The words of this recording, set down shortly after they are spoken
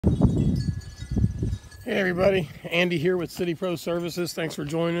Hey everybody, Andy here with City Pro Services. Thanks for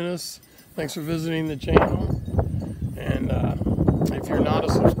joining us. Thanks for visiting the channel. And if you're not a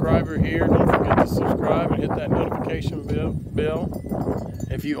subscriber here, don't forget to subscribe and hit that notification bell.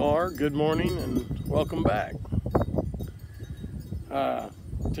 If you are, good morning and welcome back.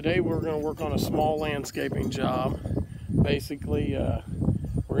 Today we're going to work on a small landscaping job. Basically,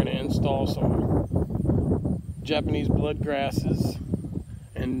 we're going to install some Japanese blood grasses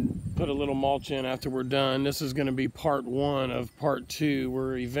and put a little mulch in after we're done. This is going to be part one of part two.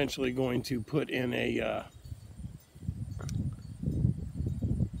 We're eventually going to put in a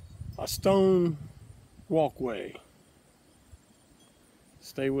stone walkway.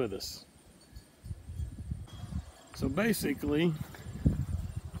 Stay with us. So basically,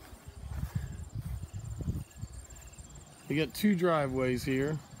 you got two driveways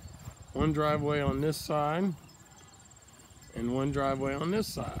here. One driveway on this side and one driveway on this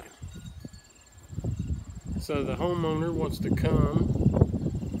side. So the homeowner wants to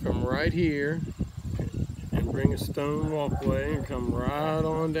come from right here and bring a stone walkway and come right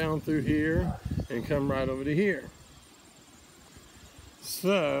on down through here and come right over to here.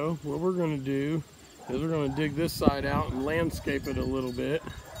 So what we're going to do is we're going to dig this side out and landscape it a little bit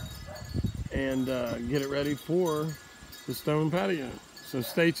and get it ready for the stone patio. So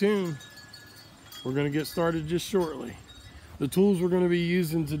stay tuned. We're going to get started just shortly. The tools we're going to be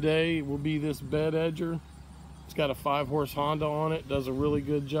using today will be this bed edger. It's got a 5-horse Honda on it, does a really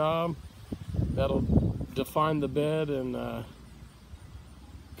good job. That'll define the bed and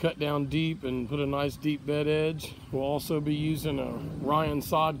cut down deep and put a nice deep bed edge. We'll also be using a Ryan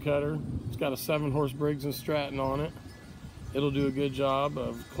sod cutter. It's got a 7-horse Briggs & Stratton on it. It'll do a good job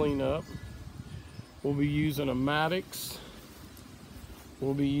of cleanup. We'll be using a Maddox.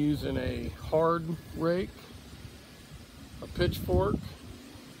 We'll be using a hard rake, a pitchfork,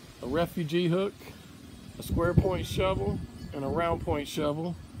 a refugee hook, a square point shovel, and a round point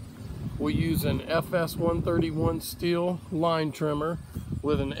shovel. We'll use an FS 131 steel line trimmer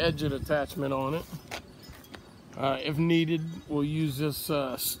with an edget attachment on it. If needed, we'll use this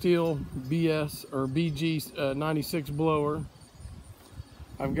steel BS or BG 96 blower.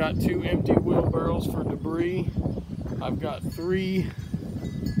 I've got 2 empty wheelbarrows for debris. I've got 3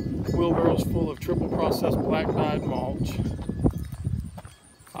 wheelbarrows full of triple processed black dyed mulch.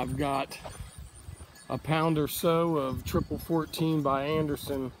 I've got a pound or so of triple 14 by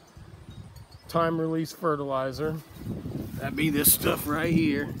Anderson time release fertilizer. That'd be this stuff right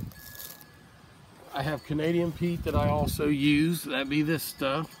here. I have Canadian peat that I also use. That'd be this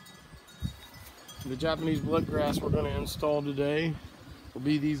stuff. The Japanese bloodgrass we're going to install today will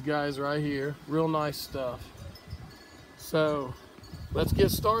be these guys right here. Real nice stuff. So let's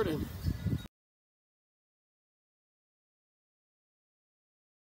get started.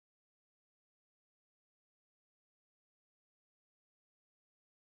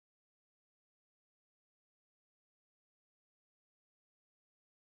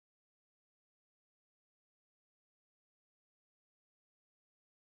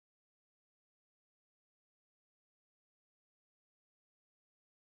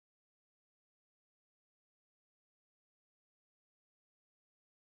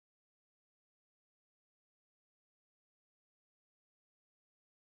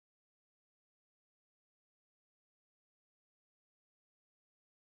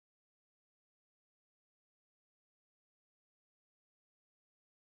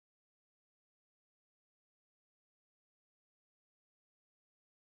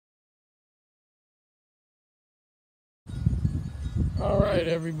 All right,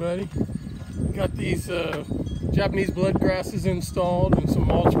 everybody. Got these Japanese blood grasses installed and some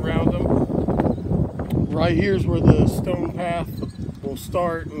mulch around them. Right here's where the stone path will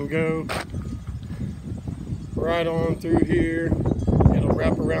start and go right on through here. It'll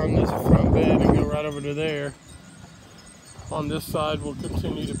wrap around this front bed and go right over to there. On this side will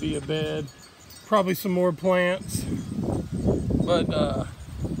continue to be a bed. Probably some more plants. But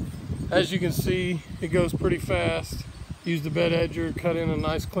as you can see, it goes pretty fast. Use the bed edger, cut in a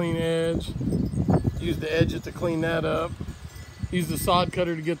nice clean edge. Use the edget to clean that up. Use the sod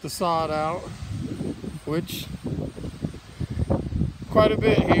cutter to get the sod out, which quite a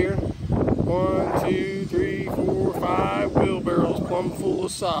bit here. 1, 2, 3, 4, 5 wheelbarrows plumb full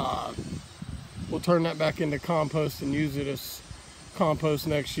of sod. We'll turn that back into compost and use it as compost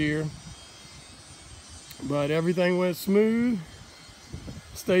next year. But everything went smooth.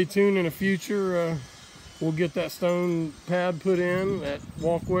 Stay tuned in the future. We'll get that stone pad put in, that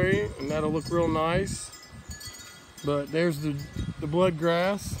walkway, and that'll look real nice. But there's the blood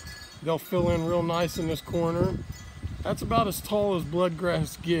grass. They'll fill in real nice in this corner. That's about as tall as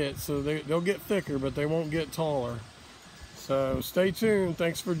bloodgrass gets, so they'll get thicker, but they won't get taller. So stay tuned.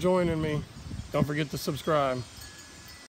 Thanks for joining me. Don't forget to subscribe.